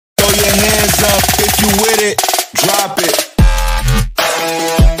you with it, drop it.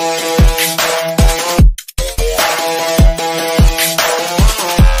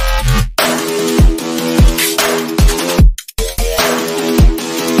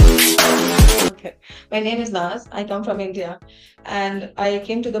 Okay. My name is Naaz. I come from India and I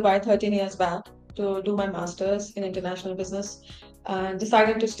came to Dubai 13 years back to do my master's in international business.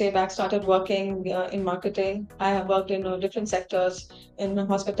 Decided to stay back, started working in marketing. I have worked in different sectors in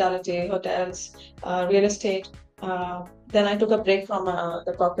hospitality, hotels, real estate. Then I took a break from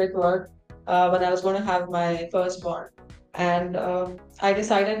the corporate world when I was going to have my firstborn. And I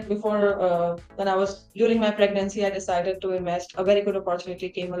decided when I was during my pregnancy, I decided to invest. A very good opportunity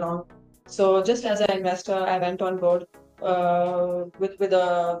came along. So just as an investor, I went on board with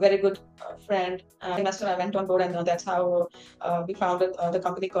a very good friend. Investor, I went on board, and that's how we founded the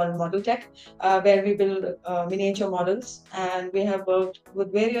company called Model Tech, where we build miniature models, and we have worked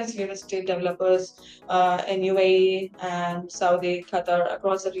with various real estate developers in UAE and Saudi, Qatar,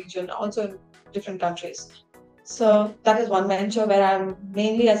 across the region, also in different countries. So that is one venture where I'm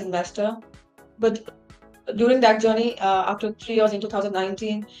mainly as investor, but during that journey, after 3 years in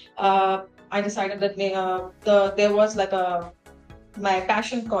 2019, I decided that there was like my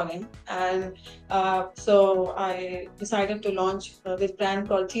passion calling, and so I decided to launch this brand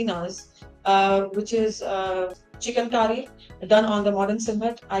called TNaaz, which is chicken curry done on the modern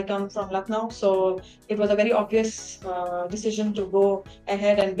silhouette. I come from Lucknow, so it was a very obvious decision to go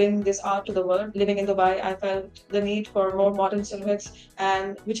ahead and bring this art to the world. Living in Dubai, I felt the need for more modern silhouettes,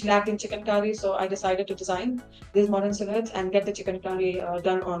 and which lacked in chicken curry. So I decided to design these modern silhouettes and get the chicken curry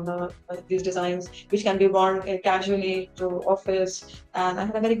done on these designs, which can be worn casually to office. And I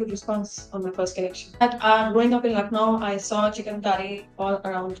had a very good response on my first collection. Growing up in Lucknow, I saw chicken curry all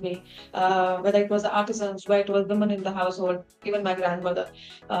around me, whether it was the artisans, whether it was women in the household, even my grandmother,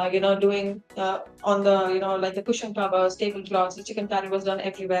 doing on the, like the cushion covers, tablecloths, the chicken curry was done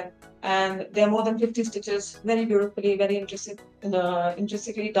everywhere. And there are more than 50 stitches, very beautifully, very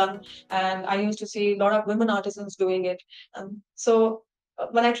intricately done. And I used to see a lot of women artisans doing it. So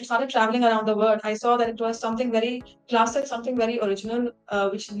when I started traveling around the world, I saw that it was something very classic, something very original,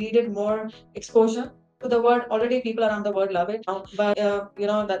 which needed more exposure to the world. Already people around the world love it, but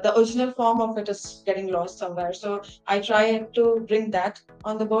that the original form of it is getting lost somewhere. So I tried to bring that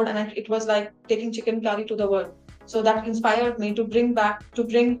on the board, and it was like taking chicken curry to the world. So that inspired me to bring that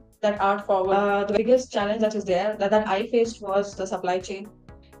art forward. The biggest challenge that is there that I faced was the supply chain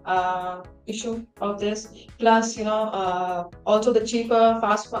issue of this. Plus, also the cheaper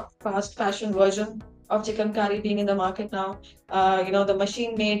fast fashion version of chicken curry being in the market now. The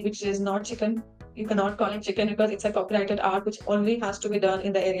machine made, which is not chicken. You cannot call it chicken because it's a copyrighted art which only has to be done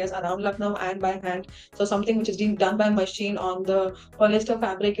in the areas around Lucknow and by hand. So something which is being done by machine on the polyester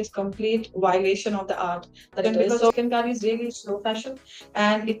fabric is complete violation of the art that it is. So chicken curry is really slow fashion,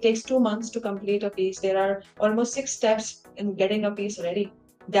 and it takes 2 months to complete a piece. There are almost 6 steps in getting a piece ready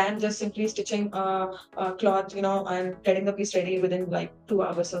than just simply stitching a cloth, and getting the piece ready within like 2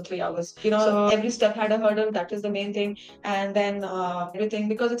 hours or 3 hours. So every step had a hurdle. That is the main thing. And then everything,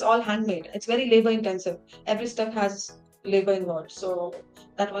 because it's all handmade, it's very labor intensive. Every step has labor involved. So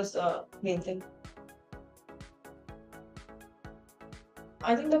that was the main thing.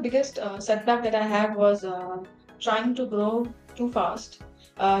 I think the biggest setback that I had was trying to grow too fast.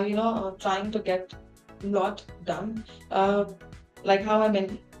 Trying to get a lot done. Like how I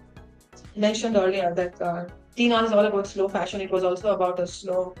mentioned earlier, that TNaaz is all about slow fashion. It was also about a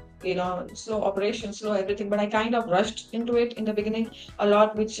slow operation, slow everything. But I kind of rushed into it in the beginning a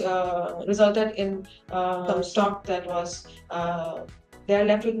lot, which resulted in some stock that was there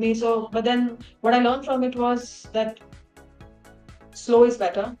left with me. So, but then what I learned from it was that slow is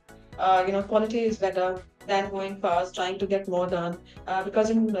better. Quality is better than going fast, trying to get more done. Because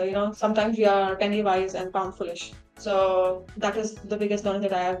sometimes we are penny wise and pound foolish. So that is the biggest learning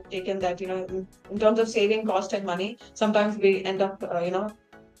that I have taken, that, in terms of saving cost and money, sometimes we end up,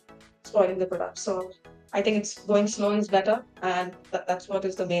 spoiling the product. So I think it's going slow is better, and that's what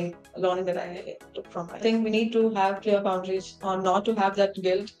is the main learning that I took from it. I think we need to have clear boundaries, or not to have that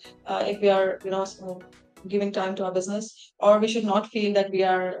guilt if we are, giving time to our business, or we should not feel that we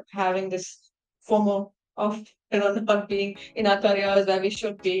are having this FOMO of not being in our careers where we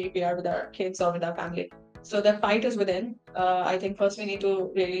should be. We are with our kids or with our family. So the fight is within. I think first we need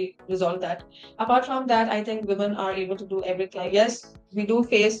to really resolve that. Apart from that, I think women are able to do everything. Yes, we do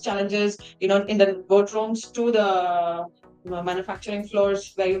face challenges, in the boardrooms to the manufacturing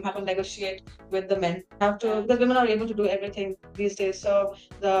floors, where you have to negotiate with the men. The women are able to do everything these days. So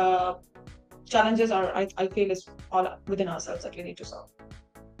the challenges are, I feel, is all within ourselves that we need to solve.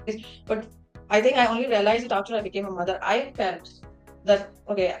 But I think I only realized it after I became a mother. I felt that,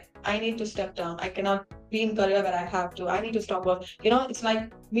 okay, I need to step down. I cannot be in career where I have to. I need to stop work. It's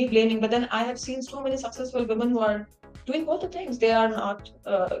like me blaming. But then I have seen so many successful women who are doing both the things. They are not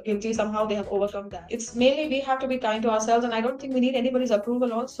guilty. Somehow they have overcome that. It's mainly we have to be kind to ourselves, and I don't think we need anybody's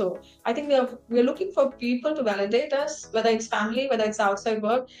approval. Also, I think we're looking for people to validate us, whether it's family, whether it's outside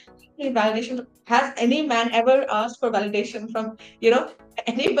work. Validation. Has any man ever asked for validation from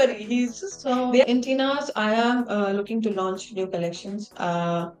anybody? He's just so in TNaaz. I am looking to launch new collections.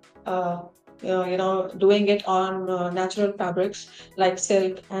 Uh, doing it on natural fabrics like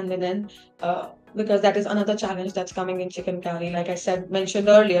silk and linen. Because that is another challenge that's coming in chicken curry. Like I mentioned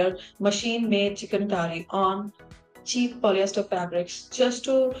earlier, machine-made chicken curry on cheap polyester fabrics just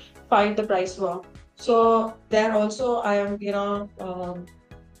to fight the price war. So there also I am,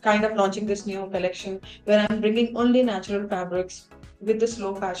 kind of launching this new collection where I'm bringing only natural fabrics with the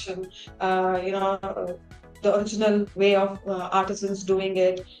slow fashion, the original way of artisans doing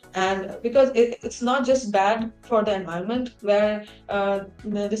it. And because it's not just bad for the environment, where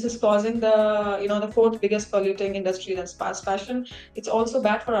this is causing the fourth biggest polluting industry, that's fast fashion. It's also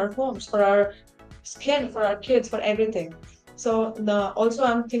bad for our homes, for our skin, for our kids, for everything. So also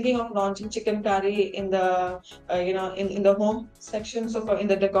I'm thinking of launching chicken curry in the in the home section. So in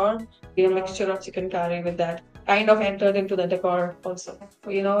the decor, be a mixture of chicken curry with that kind of entered into the decor also.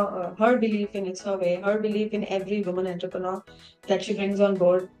 Her belief in ItsHerWay, her belief in every woman entrepreneur that she brings on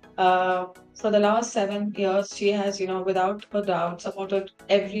board. For the last 7 years, she has, without a doubt, supported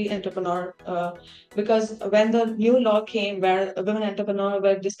every entrepreneur. Because when the new law came where women entrepreneurs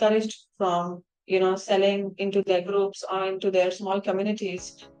were discouraged from selling into their groups or into their small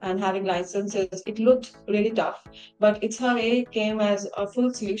communities and having licenses, it looked really tough. But ItsHerWay came as a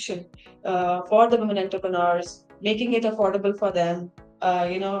full solution for the women entrepreneurs, making it affordable for them.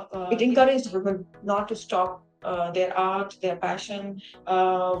 It encouraged women not to stop their art, their passion,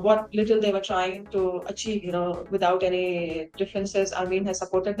 what little they were trying to achieve, without any differences. Armin has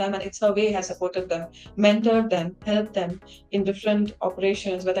supported them, and ItsHerWay has supported them, mentored them, helped them in different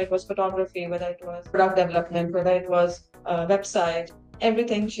operations, whether it was photography, whether it was product development, whether it was website.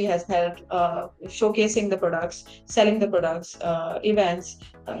 Everything she has helped, showcasing the products, selling the products, events.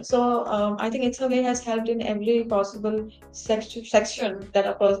 I think ItsHerWay has helped in every possible section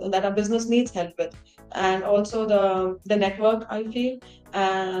that a business needs help with, and also the network, I feel,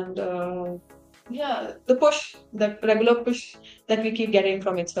 and the push, the regular push that we keep getting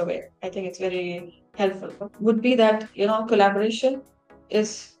from ItsHerWay. I think it's very helpful. Would be that collaboration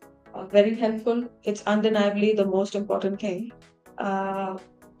is very helpful. It's undeniably the most important thing. Uh,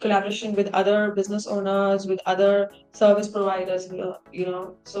 Collaboration with other business owners, with other service providers,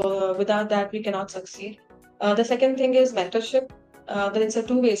 So without that, we cannot succeed. The second thing is mentorship. That it's a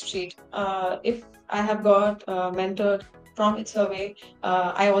two-way street. If I have got mentored from ItsHerWay,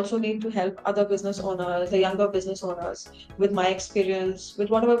 I also need to help other business owners, the younger business owners, with my experience, with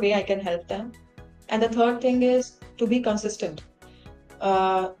whatever way I can help them. And the third thing is to be consistent.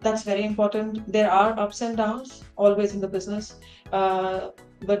 That's very important. There are ups and downs always in the business,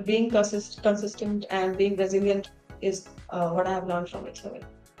 but being consistent and being resilient is what I have learned from ItsHerWay.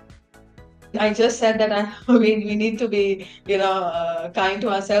 I just said that we need to be kind to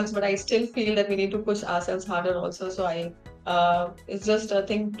ourselves, but I still feel that we need to push ourselves harder also. So it's just a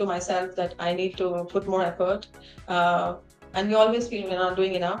thing to myself that I need to put more effort, and we always feel we're not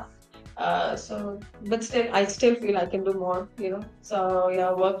doing enough. But still, I still feel I can do more. So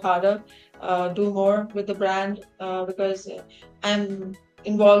yeah, work harder, do more with the brand, because I'm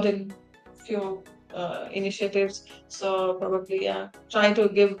involved in few initiatives. So probably, yeah, try to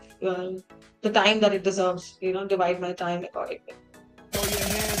give the time that it deserves. Divide my time accordingly. Throw your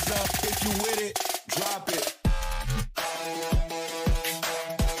hands up if you with it. Drop it.